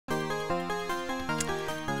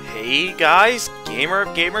Hey guys,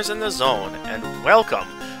 gamers in the zone, and welcome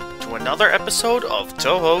to another episode of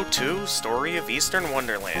Touhou 2 Story of Eastern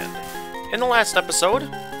Wonderland. In the last episode,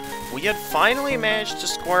 we had finally managed to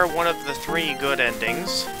score one of the 3 good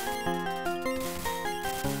endings.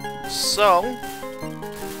 So,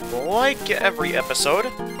 like every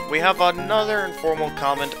episode, we have another informal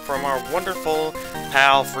comment from our wonderful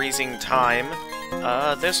pal Freezing Time.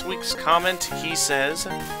 This week's comment, he says,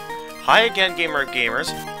 "Hi again, gamer of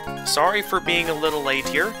gamers. Sorry for being a little late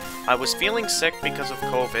here. I was feeling sick because of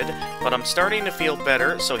COVID, but I'm starting to feel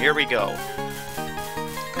better, so here we go.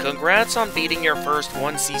 Congrats on beating your first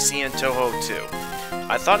 1cc in Touhou 2.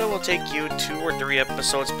 I thought it will take you 2 or 3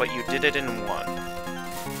 episodes, but you did it in 1.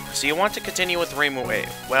 So you want to continue with Reimu A.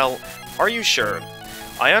 Well, are you sure?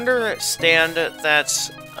 I understand that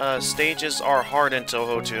stages are hard in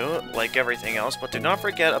Touhou 2, like everything else, but do not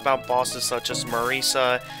forget about bosses such as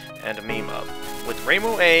Marisa and Mima. With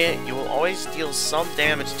Reimu A, you will always deal some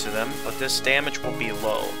damage to them, but this damage will be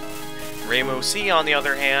low. Reimu C, on the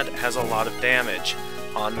other hand, has a lot of damage.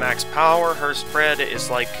 On max power, her spread is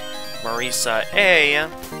like Marisa A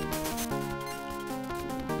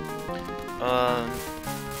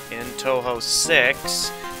in Touhou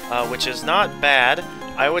 6, which is not bad.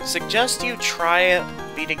 I would suggest you try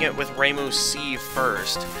beating it with Reimu C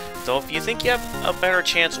first, though if you think you have a better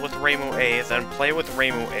chance with Reimu A, then play with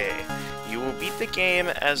Reimu A. You will beat the game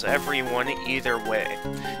as everyone either way.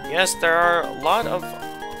 Yes, there are a lot of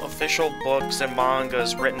official books and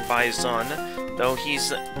mangas written by Zun, though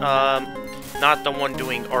he's not the one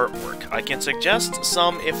doing artwork. I can suggest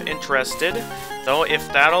some if interested, though if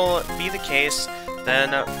that'll be the case,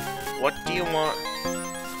 then what do you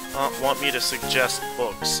want me to suggest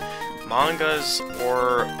books? Mangas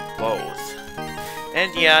or both?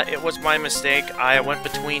 And yeah, it was my mistake. I went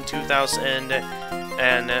between 2000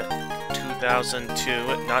 and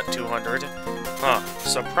 2002, not 200. Huh.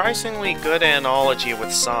 Surprisingly good analogy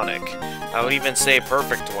with Sonic. I would even say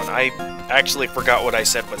perfect one. I actually forgot what I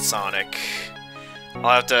said with Sonic. I'll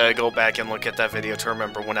have to go back and look at that video to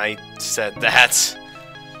remember when I said that.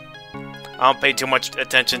 I don't pay too much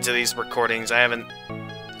attention to these recordings. I haven't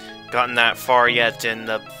gotten that far yet in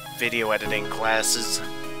the video editing classes.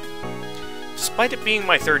 Despite it being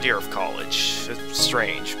my 3rd year of college. It's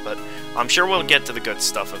strange, but I'm sure we'll get to the good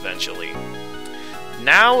stuff eventually.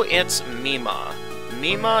 Now it's Mima.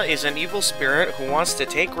 Mima is an evil spirit who wants to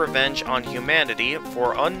take revenge on humanity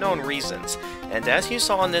for unknown reasons, and as you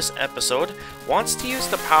saw in this episode, wants to use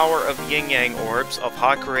the power of yin-yang orbs of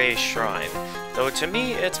Hakurei's shrine. Though to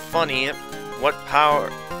me, it's funny what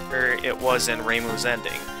power it was in Reimu's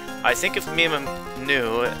ending. I think if Mima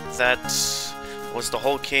knew that was the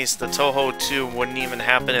whole case, the Touhou 2 wouldn't even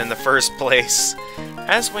happen in the first place.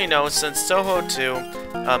 As we know, since Touhou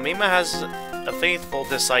 2, Mima has a faithful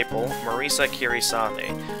disciple, Marisa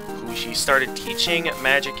Kirisame, who she started teaching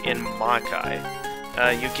magic in Makai.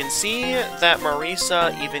 You can see that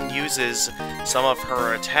Marisa even uses some of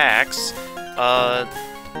her attacks,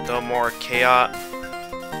 though more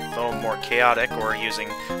chaotic, or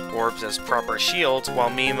using orbs as proper shields, while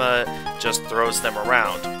Mima just throws them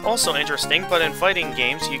around. Also interesting, but in fighting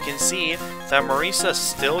games, you can see that Marisa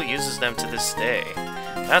still uses them to this day.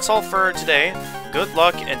 That's all for today. Good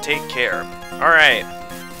luck and take care. Alright.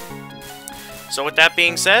 So with that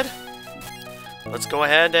being said, let's go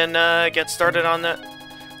ahead and get started on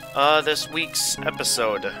this week's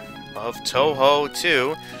episode of Touhou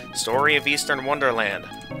 2 Story of Eastern Wonderland.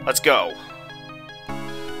 Let's go.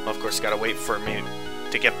 Of course, gotta wait for me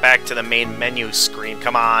to get back to the main menu screen.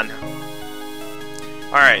 Come on.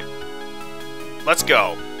 Alright. Let's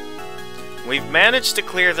go. We've managed to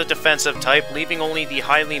clear the defensive type, leaving only the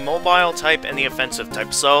highly mobile type and the offensive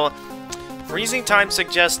type. So, Freezing Time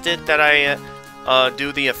suggested that I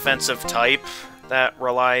do the offensive type that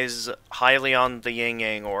relies highly on the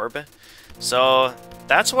yin-yang orb. So,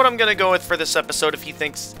 that's what I'm gonna go with for this episode if he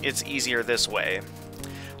thinks it's easier this way.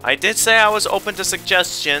 I did say I was open to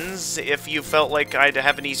suggestions if you felt like I'd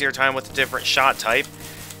have an easier time with a different shot type.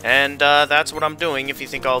 And that's what I'm doing if you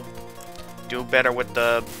think I'll do better with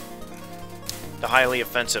the highly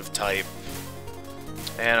offensive type.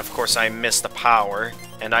 And of course I missed the power.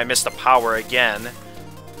 And I missed the power again.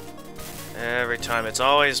 Every time it's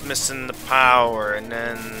always missing the power. And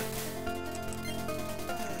then...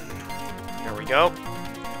 There we go.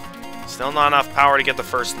 Still not enough power to get the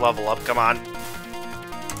first level up. Come on.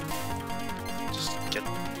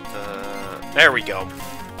 There we go.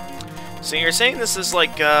 So you're saying this is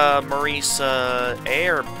like Marisa A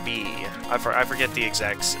or B? I forget the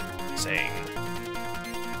exact saying.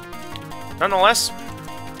 Nonetheless,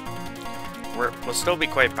 we'll still be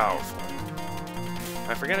quite powerful.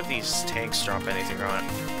 I forget if these tanks drop anything on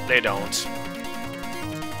it. They don't.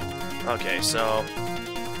 Okay, so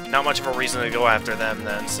not much of a reason to go after them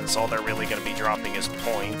then, since all they're really going to be dropping is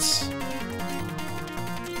points.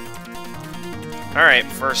 Alright,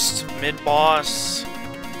 first mid-boss.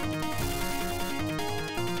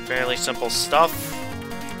 Fairly simple stuff.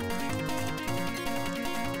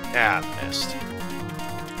 Ah, missed.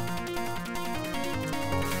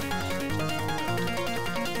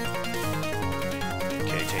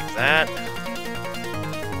 Okay, take that.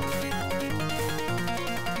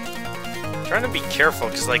 I'm trying to be careful,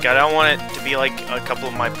 because, like, I don't want it to be like a couple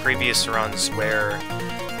of my previous runs where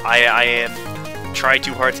I try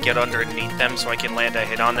too hard to get underneath them so I can land a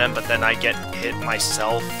hit on them, but then I get hit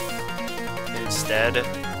myself instead.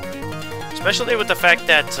 Especially with the fact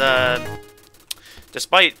that,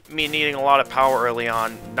 despite me needing a lot of power early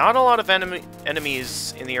on, not a lot of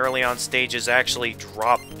enemies in the early on stages actually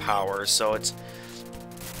drop power, so it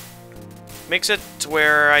makes it to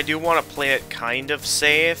where I do want to play it kind of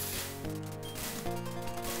safe.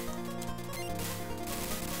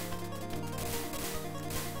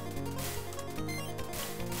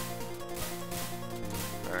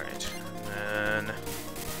 Alright, and then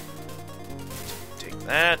take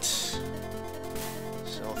that.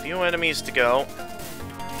 Still a few enemies to go.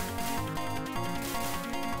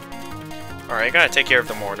 Alright, I gotta take care of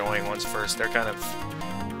the more annoying ones first. They're kind of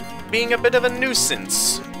being a bit of a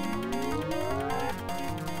nuisance.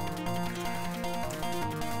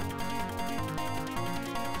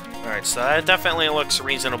 Alright, so that definitely looks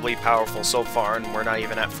reasonably powerful so far, and we're not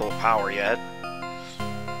even at full power yet.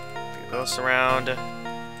 Few ghosts around.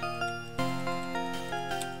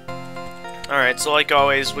 Alright, so like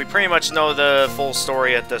always, we pretty much know the full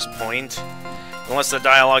story at this point. Unless the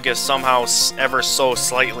dialogue is somehow ever so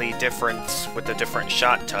slightly different with the different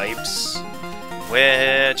shot types.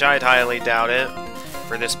 Which I'd highly doubt it,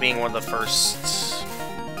 for this being one of the first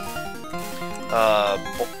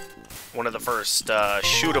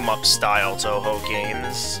shoot 'em up style Touhou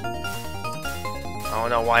games. I don't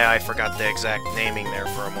know why I forgot the exact naming there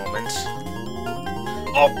for a moment.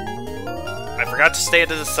 Oh! I forgot to stay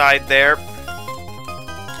to the side there.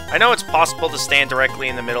 I know it's possible to stand directly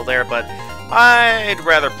in the middle there, but I'd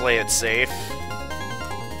rather play it safe.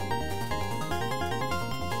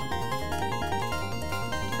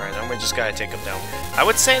 Alright, then we just gotta take them down. I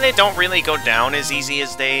would say they don't really go down as easy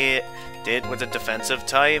as they did with the defensive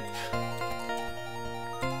type.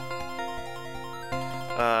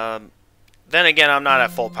 Then again, I'm not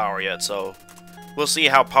at full power yet, so we'll see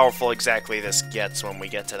how powerful exactly this gets when we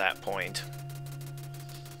get to that point.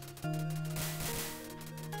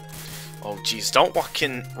 Oh geez, don't walk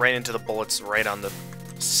in right into the bullets right on the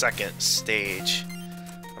second stage.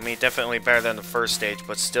 I mean, definitely better than the first stage,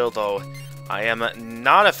 but still though, I am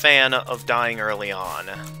not a fan of dying early on.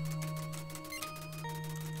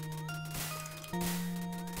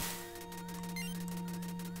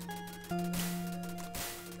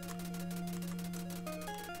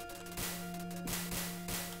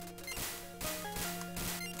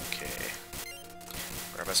 Okay.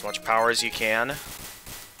 Grab as much power as you can.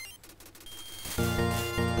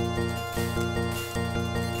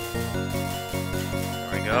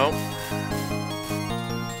 Go.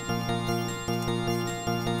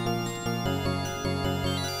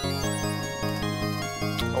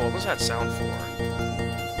 Oh, what was that sound for?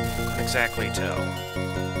 Couldn't exactly tell.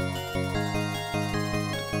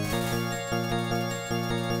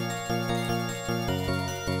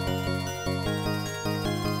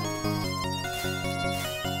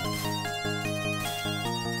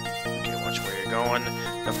 Okay, watch where you're going.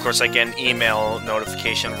 And of course, I get an email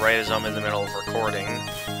notification right as I'm in the middle of recording.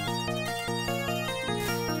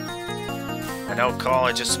 I know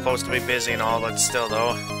college is supposed to be busy and all, but still,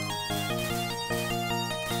 though.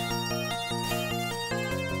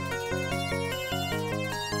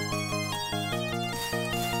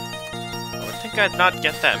 I would think I'd not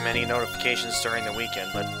get that many notifications during the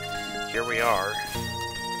weekend, but here we are.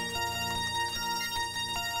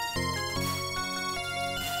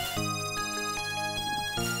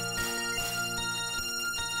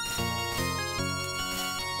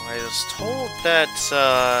 I was told that,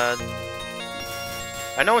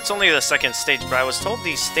 I know it's only the second stage, but I was told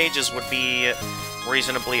these stages would be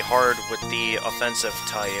reasonably hard with the offensive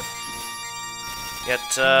type. Yet,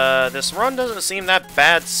 this run doesn't seem that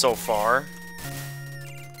bad so far.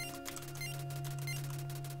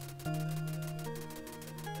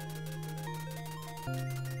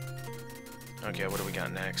 Okay, what do we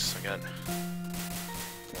got next? I got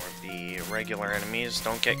more of the regular enemies.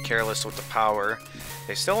 Don't get careless with the power.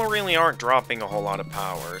 They still really aren't dropping a whole lot of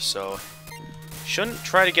power, so shouldn't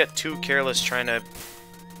try to get too careless trying to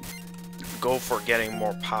go for getting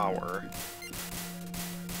more power.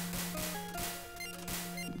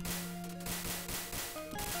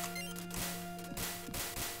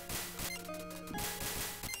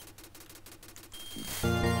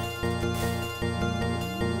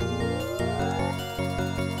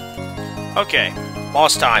 Okay,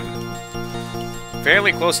 boss time.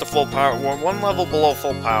 Fairly close to full power. We're one level below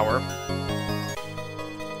full power.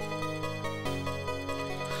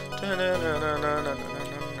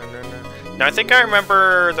 Now, I think I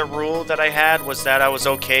remember the rule that I had was that I was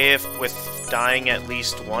okay with dying at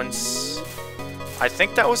least once. I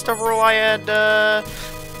think that was the rule I had, I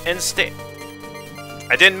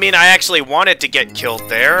didn't mean I actually wanted to get killed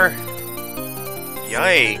there.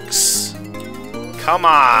 Yikes. Come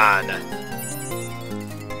on.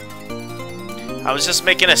 I was just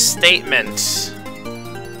making a statement.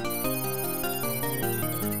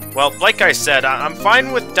 Well, like I said, I'm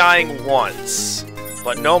fine with dying once,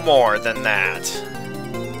 but no more than that.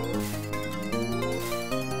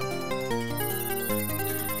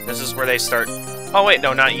 This is where they start... Oh wait,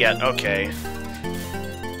 no, not yet. Okay.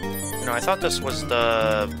 No, I thought this was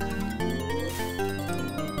the...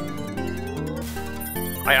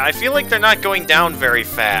 I feel like they're not going down very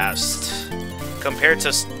fast compared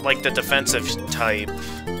to, like, the defensive type.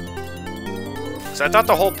 So I thought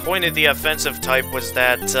the whole point of the offensive type was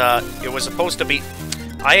that it was supposed to be...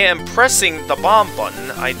 I am pressing the bomb button.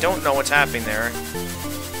 I don't know what's happening there.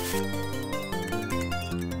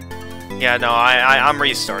 Yeah, no, I'm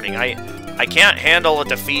restarting. I can't handle a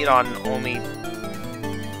defeat on only...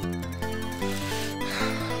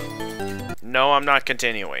 No, I'm not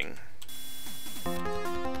continuing.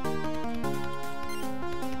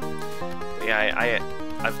 Yeah,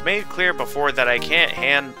 I've made clear before that I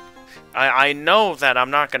can't I know that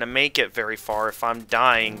I'm not going to make it very far if I'm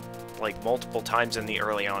dying, like, multiple times in the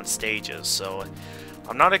early on stages, so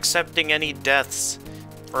I'm not accepting any deaths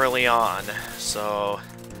early on, so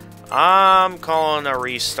I'm calling a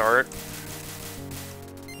restart.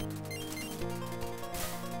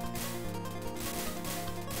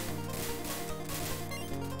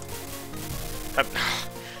 I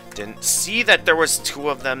didn't see that there was two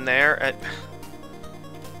of them there.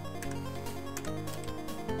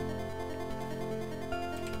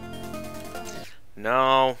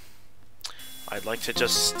 No. I'd like to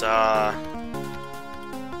just, start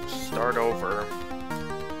over.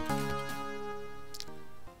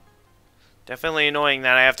 Definitely annoying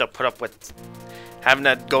that I have to put up with having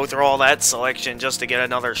to go through all that selection just to get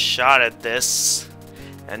another shot at this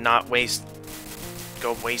and not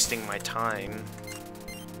go wasting my time.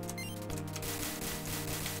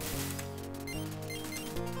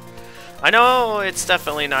 I know it's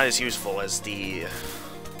definitely not as useful as the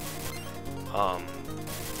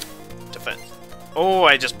defense. Oh,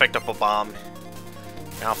 I just picked up a bomb.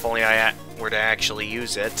 Now, if only I were to actually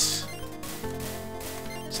use it.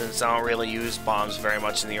 Since I don't really use bombs very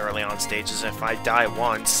much in the early on stages, if I die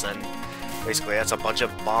once, then basically that's a bunch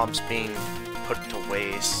of bombs being put to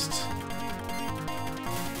waste.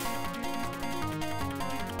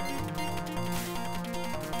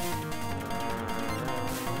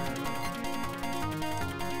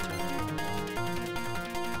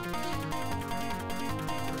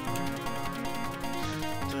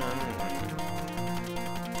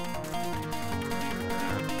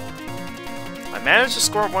 I managed to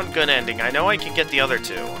score one good ending. I know I can get the other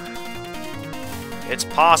two. It's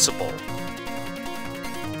possible.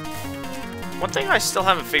 One thing I still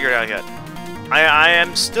haven't figured out yet. I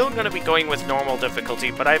am still going to be going with normal difficulty,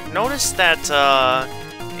 but I've noticed that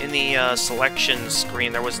in the selection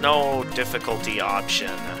screen there was no difficulty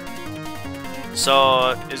option.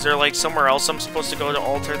 So, is there like somewhere else I'm supposed to go to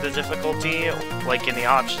alter the difficulty? Like in the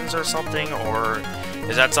options or something? Or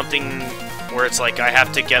is that something where it's like I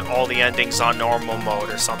have to get all the endings on normal mode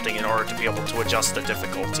or something in order to be able to adjust the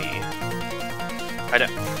difficulty? I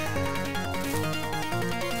don't...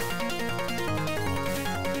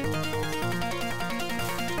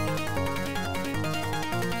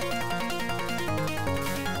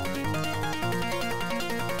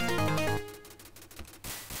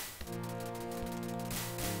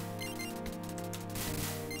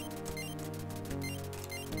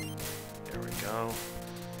 There we go.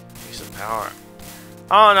 Power.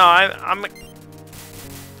 Oh no,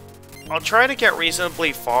 I'll try to get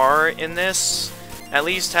reasonably far in this. At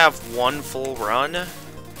least have one full run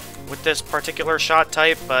with this particular shot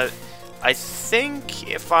type, but I think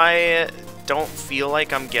if I don't feel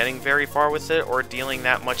like I'm getting very far with it or dealing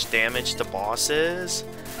that much damage to bosses,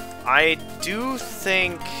 I do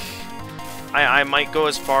think I might go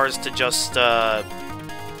as far as to just to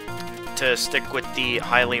stick with the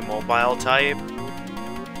highly mobile type.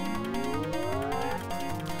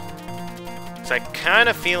 I kind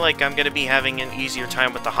of feel like I'm going to be having an easier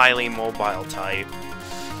time with the highly mobile type,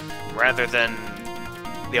 rather than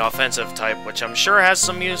the offensive type, which I'm sure has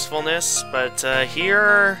some usefulness, but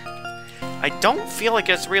here, I don't feel like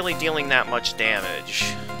it's really dealing that much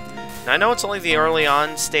damage. Now, I know it's only the early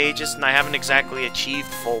on stages, and I haven't exactly achieved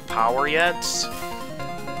full power yet,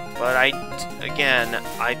 but again,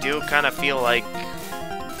 I do kind of feel like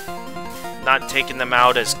not taking them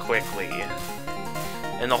out as quickly.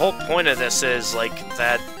 And the whole point of this is, like,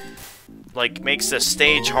 that, like, makes the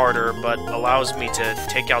stage harder, but allows me to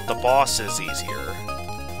take out the bosses easier.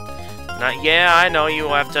 Now, yeah, I know you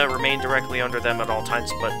have to remain directly under them at all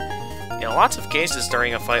times, but in lots of cases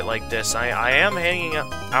during a fight like this, I am hanging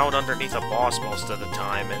out underneath a boss most of the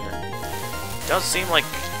time, and it does seem like,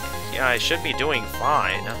 yeah, I should be doing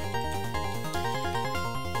fine.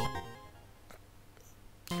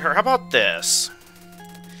 Here, how about this?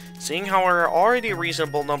 Seeing how we're already a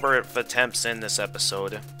reasonable number of attempts in this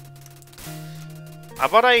episode, how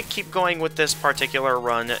about I keep going with this particular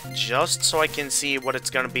run just so I can see what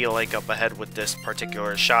it's going to be like up ahead with this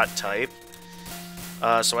particular shot type.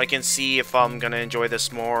 So I can see if I'm going to enjoy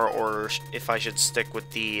this more or if I should stick with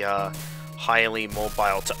the highly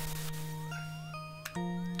mobile type.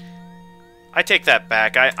 I take that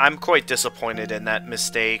back. I'm quite disappointed in that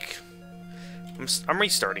mistake. I'm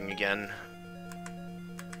restarting again.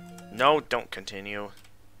 No, don't continue.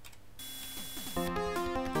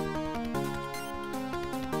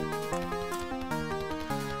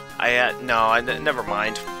 Never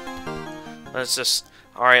mind. Let's just...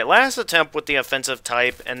 Alright, last attempt with the offensive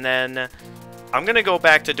type, and then I'm gonna go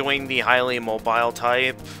back to doing the highly mobile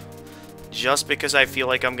type, just because I feel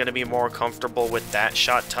like I'm gonna be more comfortable with that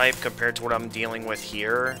shot type compared to what I'm dealing with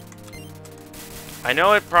here. I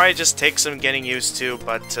know it probably just takes some getting used to,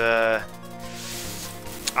 but,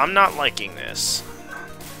 I'm not liking this.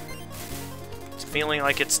 It's feeling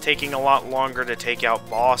like it's taking a lot longer to take out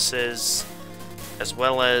bosses, as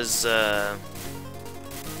well as,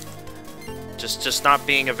 just not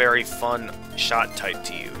being a very fun shot type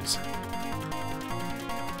to use.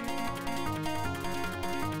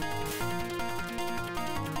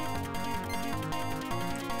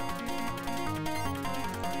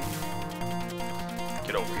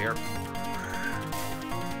 Get over here.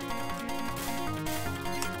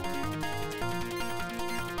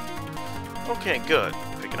 Okay, good.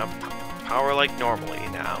 Picking up power like normally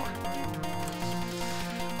now.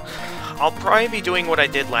 I'll probably be doing what I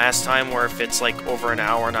did last time, where if it's like over an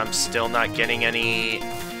hour and I'm still not getting getting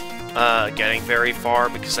very far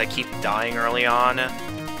because I keep dying early on,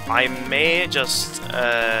 I may just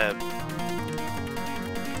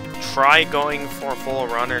try going for a full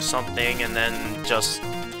run or something, and then just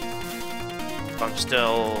if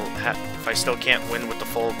I still can't win with the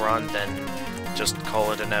full run, then just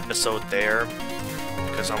call it an episode there,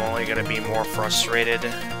 because I'm only going to be more frustrated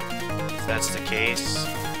if that's the case.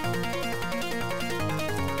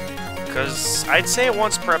 Because I'd say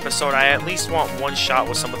once per episode, I at least want one shot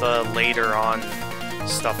with some of the later on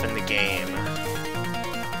stuff in the game.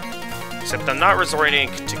 Except I'm not resorting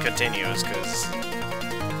to continues, because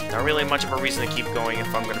not really much of a reason to keep going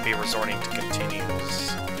if I'm going to be resorting to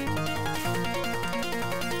continues.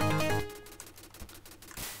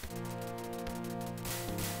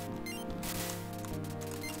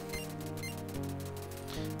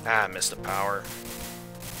 Ah, I missed the power.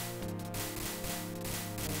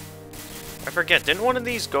 I forget, didn't one of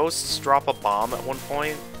these ghosts drop a bomb at one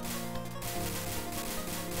point?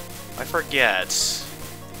 I forget.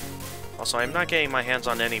 Also, I'm not getting my hands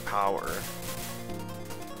on any power.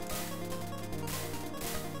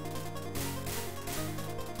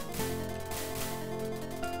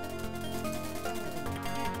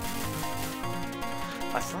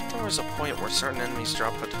 I thought there was a point where certain enemies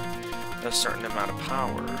drop a certain amount of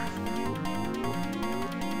power.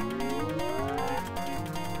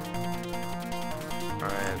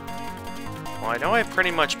 Well, I know I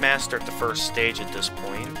pretty much mastered the first stage at this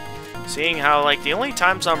point. Seeing how, like, the only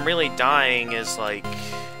times I'm really dying is, like,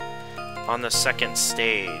 on the second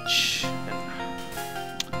stage.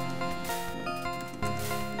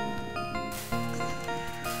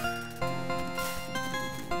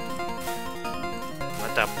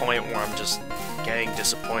 At that point where I'm just getting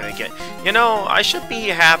disappointed again. You know, I should be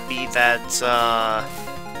happy that,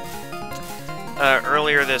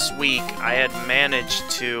 earlier this week, I had managed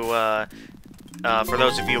to, for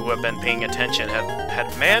those of you who have been paying attention, had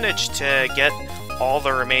managed to get all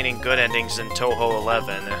the remaining good endings in Touhou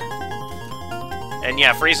 11. And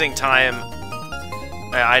yeah, Freezing Time,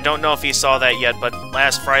 I don't know if you saw that yet, but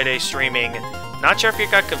last Friday streaming, Not sure if you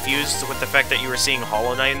got confused with the fact that you were seeing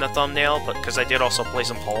Hollow Knight in the thumbnail, but because I did also play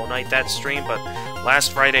some Hollow Knight that stream, but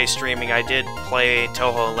last Friday streaming I did play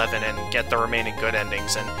Touhou 11 and get the remaining good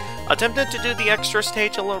endings, and attempted to do the extra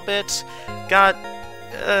stage a little bit.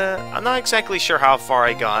 I'm not exactly sure how far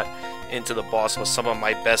I got into the boss with some of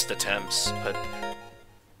my best attempts, but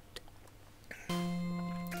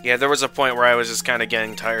yeah, there was a point where I was just kind of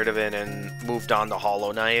getting tired of it and moved on to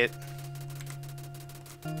Hollow Knight.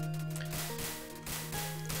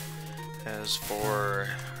 As for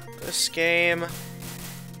this game,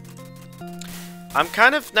 I'm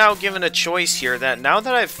kind of now given a choice here that now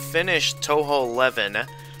that I've finished Touhou 11,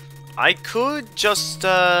 I could just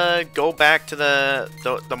go back to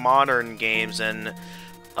the modern games and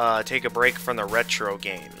take a break from the retro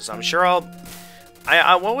games. I'm sure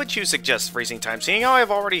what would you suggest, Freezing Time? Seeing how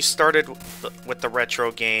I've already started with the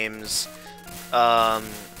retro games,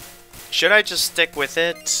 should I just stick with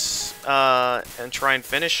it and try and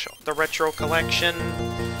finish the retro collection?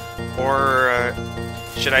 Or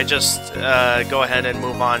should I just go ahead and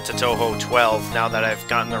move on to Touhou 12 now that I've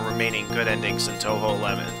gotten the remaining good endings in Touhou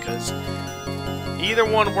 11? Because either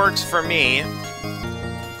one works for me.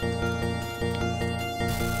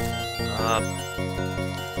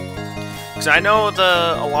 Because I know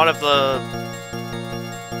a lot of the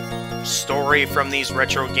story from these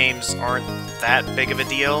retro games aren't that big of a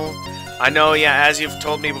deal. I know, yeah, as you've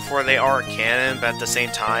told me before, they are canon, but at the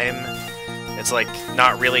same time, it's like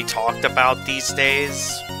not really talked about these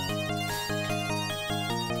days.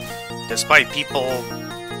 Despite people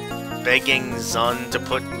begging Zun to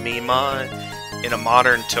put Mima in a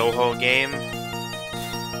modern Touhou game.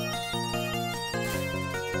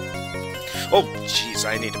 Oh, jeez,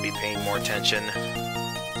 I need to be paying more attention.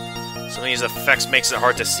 Some of these effects makes it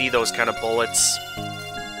hard to see those kind of bullets.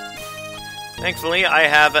 Thankfully, I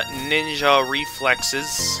have ninja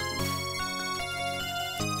reflexes.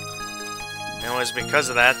 And it was because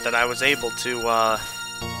of that I was able to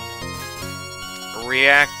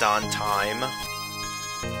react on time.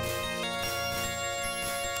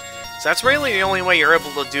 So that's really the only way you're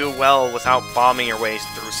able to do well without bombing your way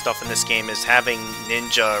through stuff in this game, is having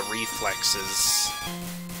ninja reflexes.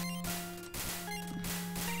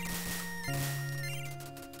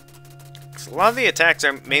 A lot of the attacks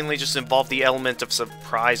are mainly just involve the element of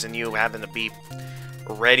surprise and you having to be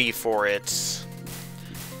ready for it.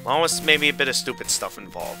 Almost maybe a bit of stupid stuff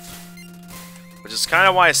involved. Which is kind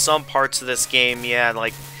of why some parts of this game, yeah,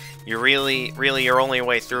 like, you really your only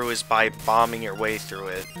way through is by bombing your way through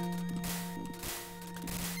it.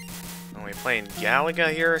 Are we playing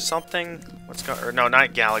Galaga here or something? Or no,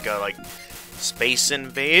 not Galaga, like, Space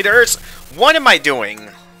Invaders? What am I doing?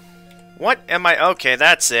 What am I... Okay,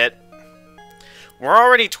 that's it. We're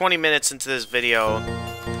already 20 minutes into this video.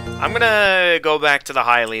 I'm gonna go back to the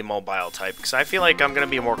highly mobile type, because I feel like I'm gonna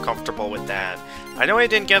be more comfortable with that. I know I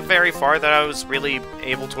didn't get very far, that I was really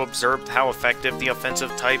able to observe how effective the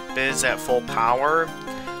offensive type is at full power.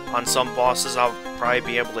 On some bosses, I'll probably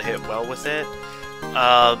be able to hit well with it.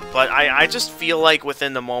 But I just feel like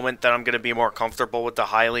within the moment that I'm gonna be more comfortable with the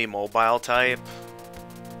highly mobile type.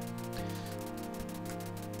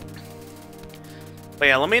 But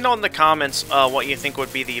yeah, let me know in the comments what you think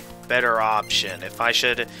would be the better option. If I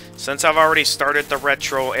should, since I've already started the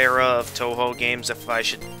retro era of Touhou games, if I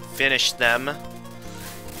should finish them.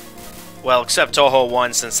 Well, except Touhou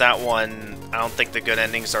 1, since that one, I don't think the good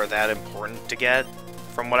endings are that important to get,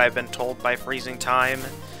 from what I've been told by Freezing Time.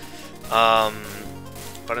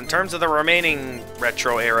 But in terms of the remaining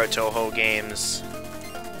retro era Touhou games,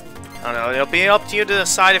 I don't know, it'll be up to you to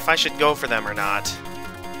decide if I should go for them or not.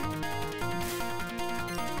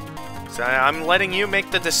 So I'm letting you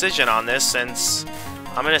make the decision on this, since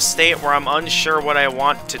I'm in a state where I'm unsure what I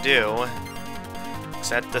want to do.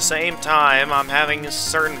 So at the same time, I'm having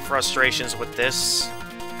certain frustrations with this,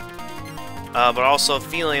 but also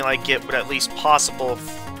feeling like it would at least possible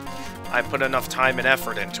if I put enough time and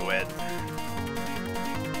effort into it.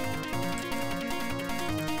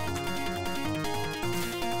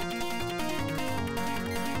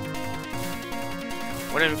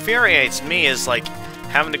 What infuriates me is, like,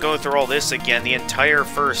 having to go through all this again, the entire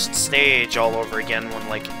first stage all over again, when,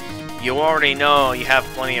 like, you already know you have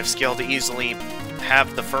plenty of skill to easily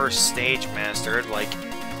have the first stage mastered. Like,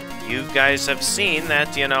 you guys have seen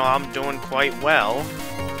that, you know, I'm doing quite well.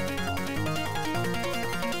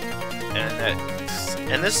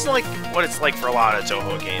 And this is, like, what it's like for a lot of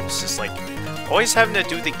Touhou games. Just, like, always having to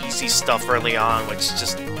do the easy stuff early on, which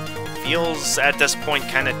just feels, at this point,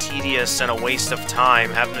 kind of tedious and a waste of time,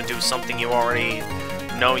 having to do something you already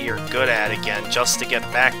know you're good at again, just to get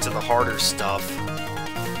back to the harder stuff.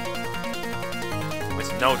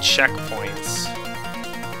 With no checkpoints.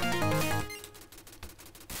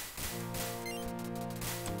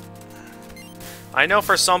 I know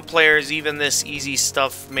for some players, even this easy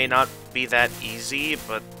stuff may not be that easy,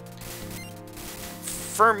 but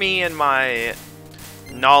for me and my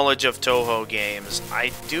knowledge of Touhou games,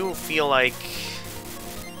 I do feel like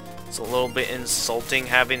it's a little bit insulting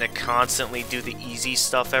having to constantly do the easy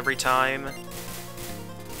stuff every time.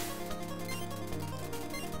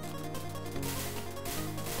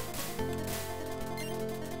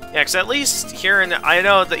 Yeah, because at least here in... I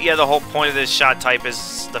know that, yeah, the whole point of this shot type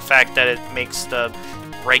is the fact that it makes the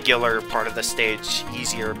regular part of the stage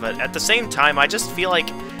easier, but at the same time, I just feel like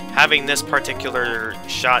having this particular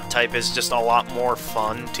shot type is just a lot more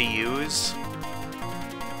fun to use.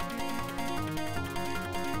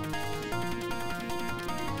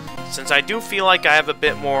 Since I do feel like I have a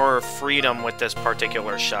bit more freedom with this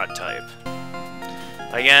particular shot type.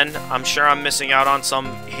 Again, I'm sure I'm missing out on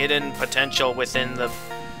some hidden potential within the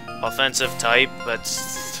offensive type, but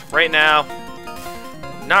right now,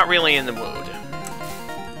 not really in the mood.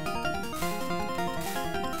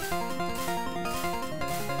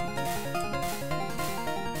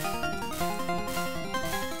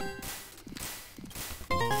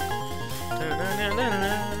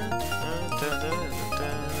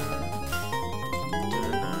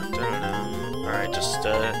 Alright, just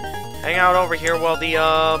hang out over here while the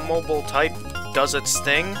mobile type does its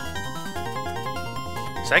thing.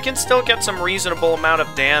 So I can still get some reasonable amount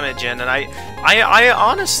of damage in, and I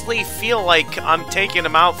honestly feel like I'm taking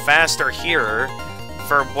them out faster here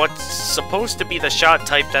for what's supposed to be the shot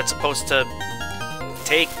type that's supposed to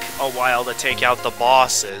take a while to take out the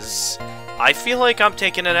bosses. I feel like I'm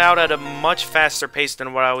taking it out at a much faster pace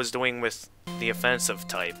than what I was doing with the offensive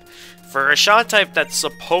type. For a shot type that's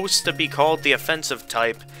supposed to be called the offensive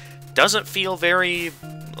type, doesn't feel very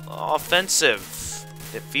offensive.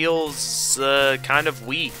 It feels kind of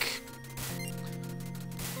weak.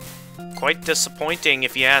 Quite disappointing,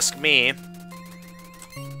 if you ask me.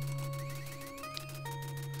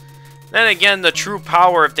 Then again, the true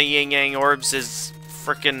power of the Yin Yang Orbs is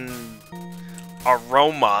frickin'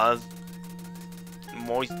 aroma.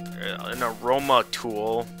 An aroma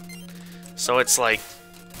tool. So it's like...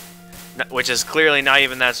 which is clearly not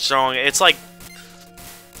even that strong. It's like...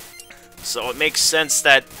 So it makes sense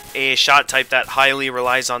that a shot type that highly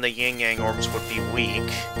relies on the Yin Yang Orbs would be weak.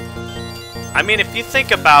 I mean, if you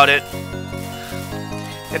think about it,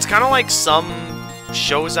 it's kind of like some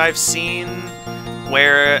shows I've seen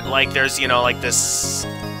where, like, there's, you know, like this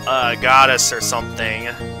goddess or something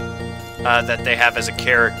that they have as a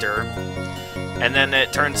character. And then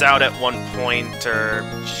it turns out at one point, or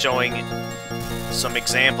showing some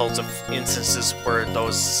examples of instances where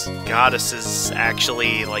those goddesses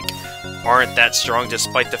actually, like, aren't that strong,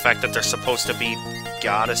 despite the fact that they're supposed to be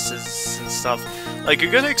goddesses and stuff. Like, a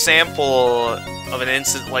good example of an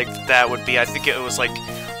instance like that would be, I think it was like,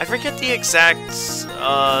 I forget the exact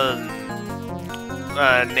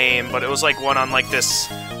name, but it was like one on like this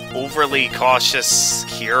overly cautious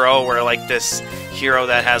hero, where like this hero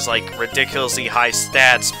that has like ridiculously high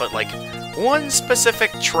stats, but like one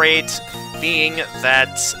specific trait being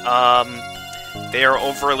that they are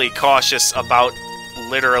overly cautious about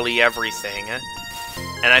literally everything.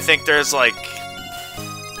 And I think there's like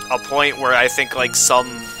a point where I think like some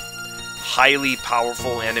highly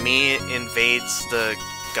powerful enemy invades the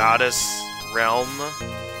goddess realm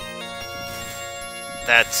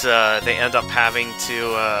that they end up having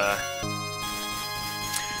to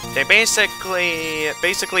they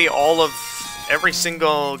basically all of every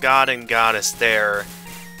single god and goddess there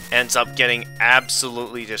ends up getting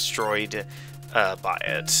absolutely destroyed by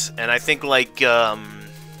it. And I think like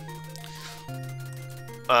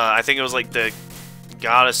I think it was like the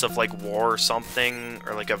goddess of like war or something,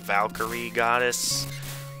 or like a Valkyrie goddess,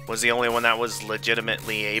 was the only one that was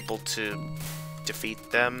legitimately able to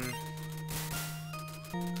defeat them.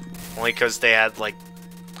 Only because they had like,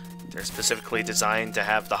 they're specifically designed to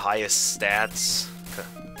have the highest stats.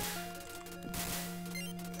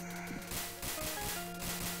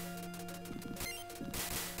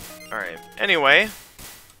 Alright, anyway.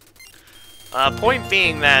 Point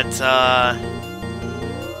being that,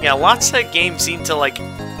 yeah, lots of games seem to, like,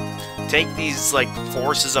 take these, like,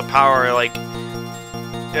 forces of power, like,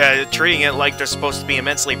 treating it like they're supposed to be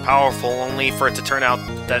immensely powerful, only for it to turn out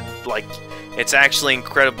that, like, it's actually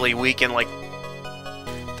incredibly weak and, like,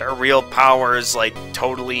 their real power is, like,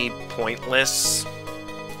 totally pointless.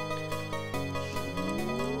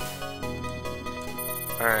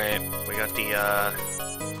 Alright, we got the,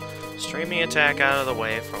 streaming attack out of the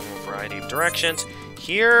way from a variety of directions.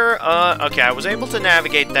 Here, okay, I was able to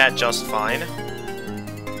navigate that just fine.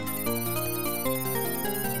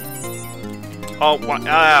 Oh,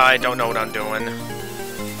 I don't know what I'm doing.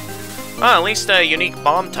 Oh, at least a unique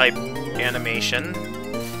bomb type animation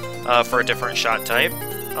for a different shot type.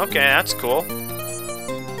 Okay, that's cool.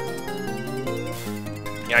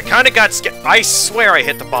 Yeah, I kind of got scared. I swear I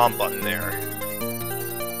hit the bomb button there.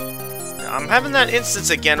 I'm having that instance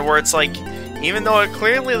again where it's like, even though I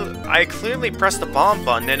clearly pressed the bomb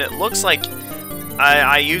button, and it looks like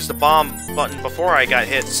I used the bomb button before I got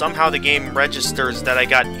hit, somehow the game registers that I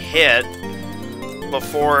got hit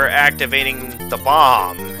before activating the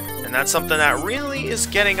bomb. And that's something that really is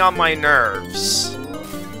getting on my nerves.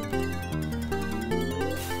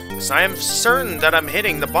 Because I am certain that I'm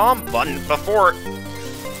hitting the bomb button before...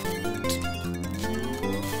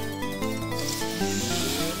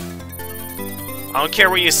 I don't care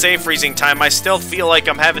what you say, freezing time, I still feel like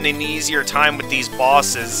I'm having an easier time with these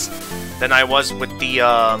bosses than I was with the,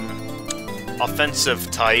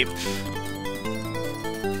 offensive type.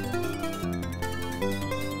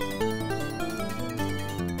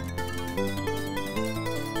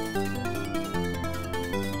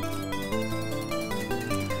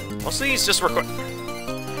 Most of these just require...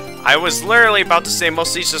 I was literally about to say most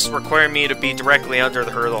of these just require me to be directly under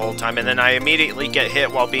her the whole time, and then I immediately get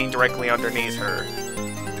hit while being directly underneath her.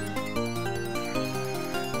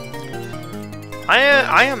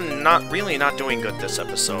 I am really not doing good this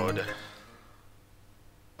episode.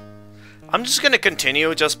 I'm just gonna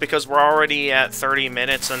continue just because we're already at 30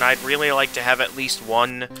 minutes, and I'd really like to have at least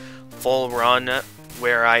one full run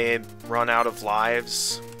where I run out of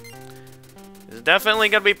lives. It's definitely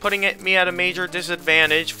going to be putting me at a major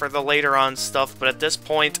disadvantage for the later on stuff, but at this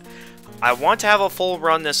point, I want to have a full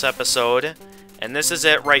run this episode, and this is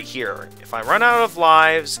it right here. If I run out of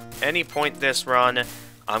lives, any point this run,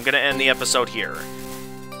 I'm going to end the episode here.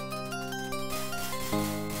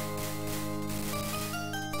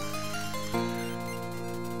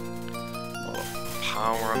 Oh,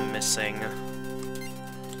 power I'm missing.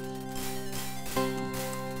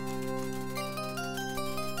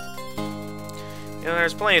 You know,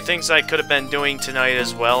 there's plenty of things I could have been doing tonight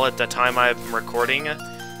as well at the time I'm recording.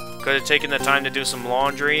 Could have taken the time to do some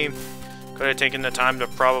laundry. Could have taken the time to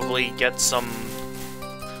probably get some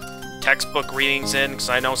textbook readings in, because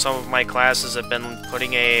I know some of my classes have been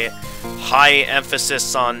putting a high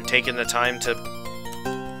emphasis on taking the time to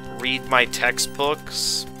read my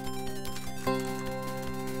textbooks.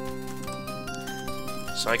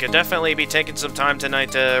 So I could definitely be taking some time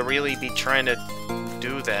tonight to really be trying to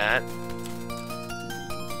do that.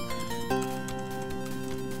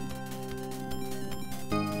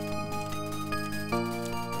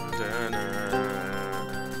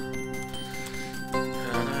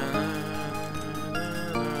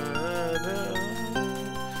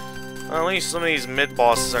 Well, at least some of these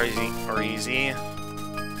mid-bosses are easy.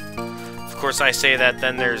 Of course, I say that,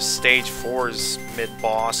 then there's Stage 4's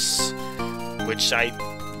mid-boss, which I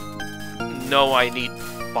know I need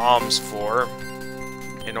bombs for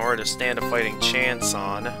in order to stand a fighting chance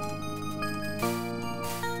on.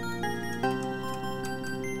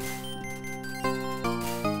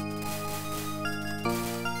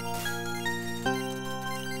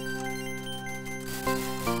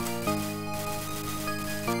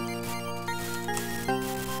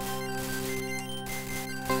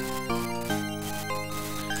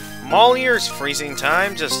 I'm all ears, freezing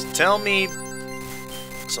time. Just tell me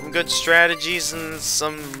some good strategies and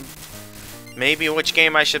some... maybe which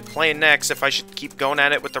game I should play next, if I should keep going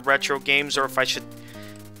at it with the retro games, or if I should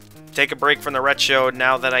take a break from the retro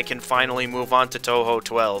now that I can finally move on to Touhou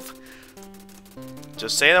 12.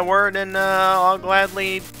 Just say the word and I'll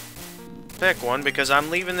gladly pick one, because I'm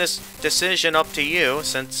leaving this decision up to you,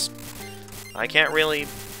 since I can't really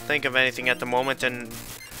think of anything at the moment, and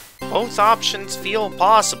both options feel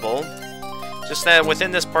possible. Just that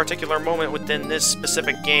within this particular moment, within this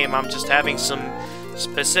specific game, I'm just having some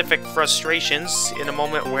specific frustrations in a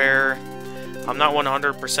moment where I'm not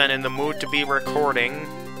 100% in the mood to be recording.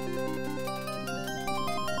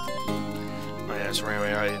 Oh, yeah, that's right.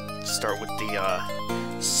 I start with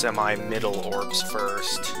the semi-middle orbs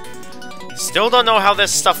first. Still don't know how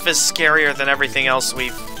this stuff is scarier than everything else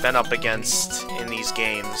we've been up against in these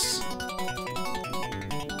games.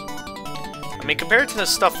 I mean, compared to the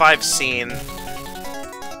stuff I've seen,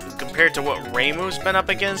 compared to what Reimu's been up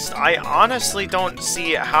against, I honestly don't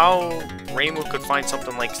see how Reimu could find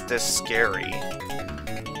something like this scary.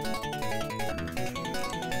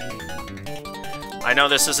 I know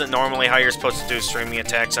this isn't normally how you're supposed to do streaming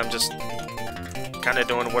attacks, I'm just kind of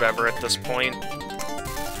doing whatever at this point.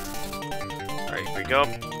 Alright, here we go.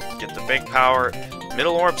 Get the big power.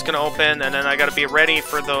 Middle orb's gonna open, and then I gotta be ready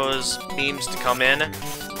for those beams to come in.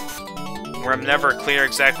 where I'm never clear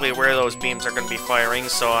exactly where those beams are going to be firing,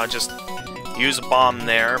 so I'll just use a bomb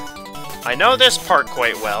there. I know this part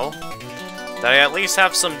quite well, that I at least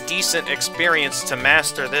have some decent experience to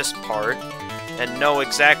master this part, and know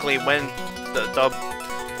exactly when the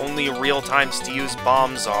only real times to use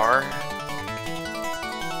bombs are.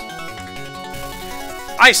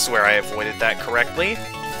 I swear I avoided that correctly.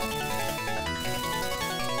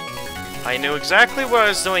 I knew exactly what I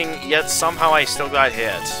was doing, yet somehow I still got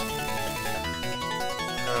hit.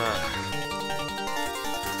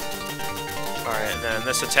 Alright, and then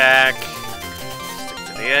this attack. Stick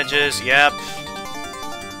to the edges, yep.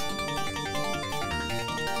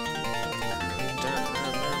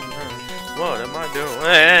 What am I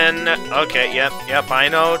doing? Okay, yep, I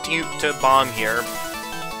know to bomb here.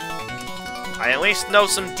 I at least know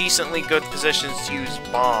some decently good positions to use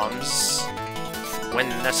bombs when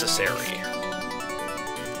necessary.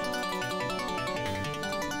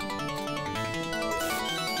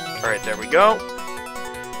 Alright, there we go.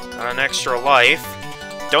 Got an extra life.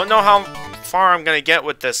 Don't know how far I'm gonna get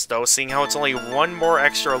with this, though, seeing how it's only one more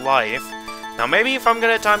extra life. Now, maybe if I'm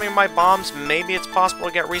good at timing my bombs, maybe it's possible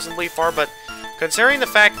to get reasonably far, but considering the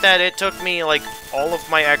fact that it took me, like, all of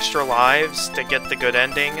my extra lives to get the good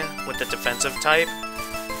ending with the defensive type,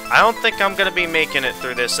 I don't think I'm gonna be making it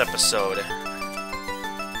through this episode.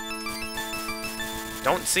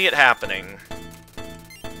 Don't see it happening.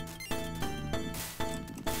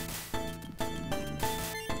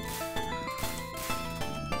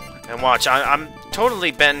 And watch, I'm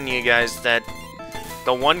totally betting you guys that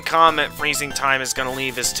the one comment freezing time is gonna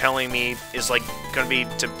leave is telling me, is like, gonna be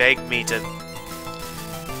to beg me to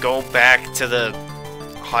go back to the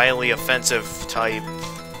highly offensive type.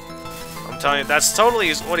 I'm telling you, that's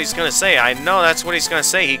totally what he's gonna say. I know that's what he's gonna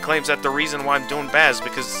say. He claims that the reason why I'm doing bad is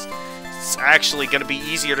because it's actually gonna be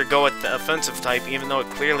easier to go at the offensive type, even though it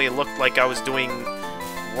clearly looked like I was doing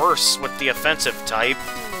worse with the offensive type.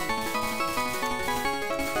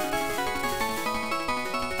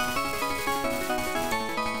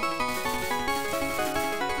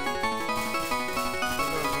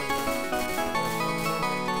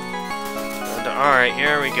 Alright,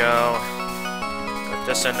 here we go. Got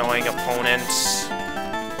this annoying opponent.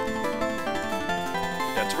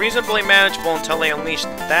 That's reasonably manageable until they unleash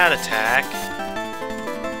that attack.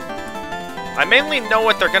 I mainly know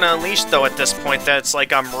what they're gonna unleash, though, at this point, that it's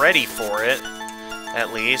like I'm ready for it.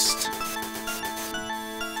 At least.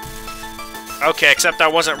 Okay, except I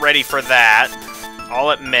wasn't ready for that. I'll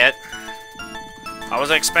admit. I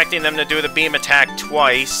wasn't expecting them to do the beam attack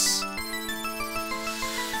twice.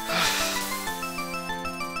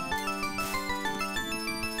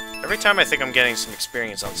 Every time I think I'm getting some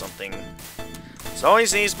experience on something, it's always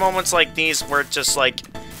these moments like these where it's just like,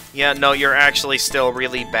 yeah, no, you're actually still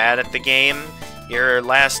really bad at the game. Your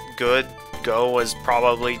last good go was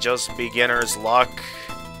probably just beginner's luck.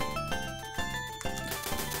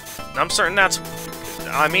 I'm certain that's...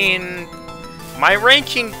 I mean, my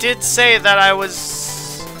ranking did say that I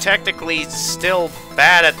was technically still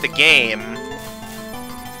bad at the game.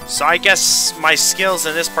 So I guess my skills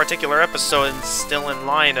in this particular episode is still in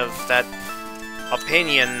line of that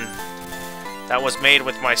opinion that was made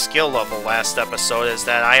with my skill level last episode, is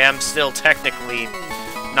that I am still technically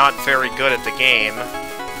not very good at the game.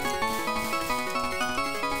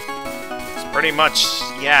 It's pretty much,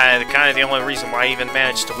 yeah, kind of the only reason why I even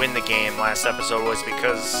managed to win the game last episode was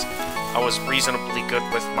because I was reasonably good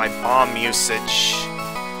with my bomb usage.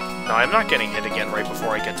 No, I'm not getting hit again right before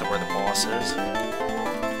I get to where the boss is.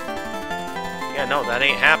 Yeah, no, that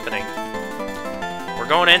ain't happening. We're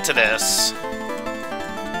going into this.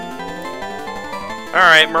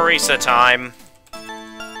 Alright, Marisa time.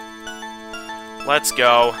 Let's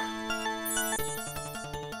go.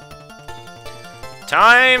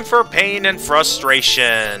 Time for pain and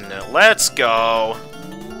frustration. Let's go.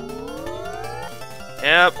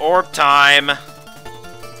 Yep, orb time.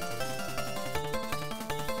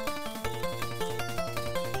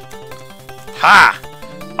 Ha!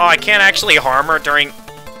 Oh, I can't actually harm her during...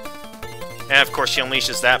 And of course she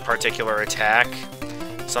unleashes that particular attack.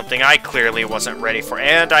 Something I clearly wasn't ready for.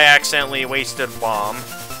 And I accidentally wasted a bomb.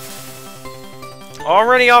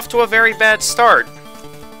 Already off to a very bad start.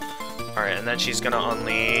 Alright, and then she's gonna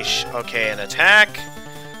unleash... Okay, an attack.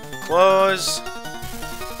 Close.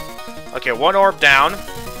 Okay, one orb down.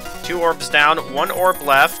 Two orbs down. One orb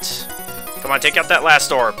left. Come on, take out that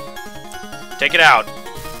last orb. Take it out.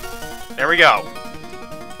 There we go.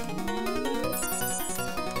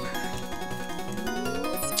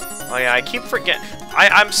 Oh yeah, I keep forgetting.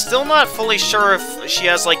 I'm still not fully sure if she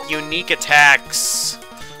has, like, unique attacks,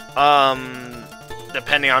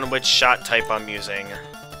 depending on which shot type I'm using.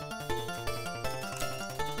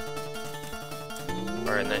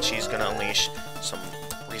 and then she's gonna unleash some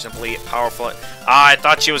reasonably powerful... Ah, I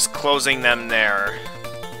thought she was closing them there.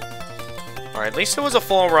 Alright, at least it was a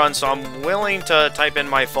full run, so I'm willing to type in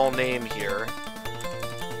my full name here.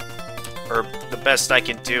 Or the best I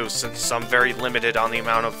can do, since I'm very limited on the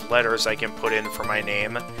amount of letters I can put in for my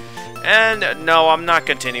name. And no, I'm not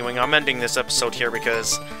continuing. I'm ending this episode here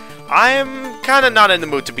because I'm kind of not in the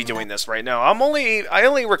mood to be doing this right now. I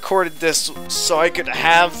only recorded this so I could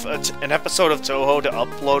have an episode of Touhou to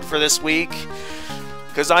upload for this week.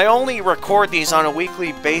 Because I only record these on a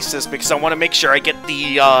weekly basis because I want to make sure I get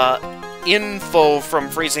the info from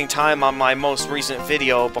freezing time on my most recent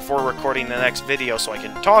video before recording the next video so I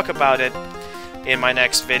can talk about it in my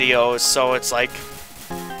next video. So it's like,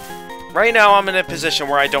 right now I'm in a position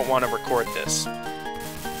where I don't want to record this.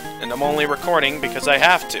 And I'm only recording because I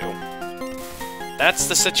have to. That's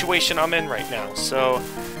the situation I'm in right now. So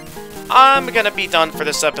I'm gonna be done for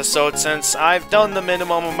this episode since I've done the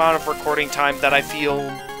minimum amount of recording time that I feel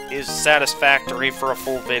is satisfactory for a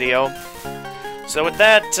full video. So with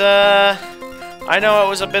that, I know it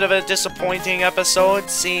was a bit of a disappointing episode,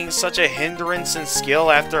 seeing such a hindrance in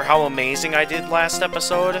skill after how amazing I did last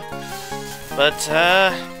episode. But,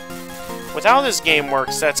 with how this game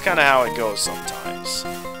works, that's kind of how it goes sometimes.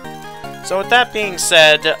 So with that being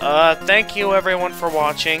said, thank you everyone for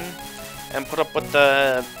watching, and put up with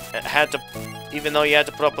the... even though you had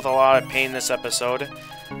to put up with a lot of pain this episode.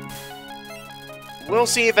 We'll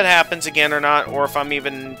see if it happens again or not, or if I'm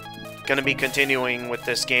even gonna be continuing with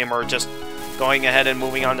this game, or just going ahead and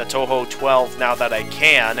moving on to Touhou 12 now that I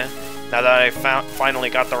can, now that I finally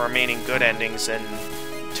got the remaining good endings in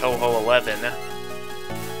Touhou 11.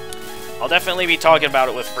 I'll definitely be talking about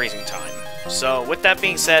it with freezing time. So, with that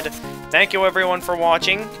being said, thank you everyone for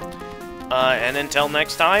watching, and until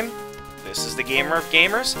next time, this is the Gamer of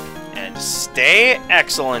Gamers, and stay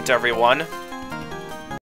excellent, everyone!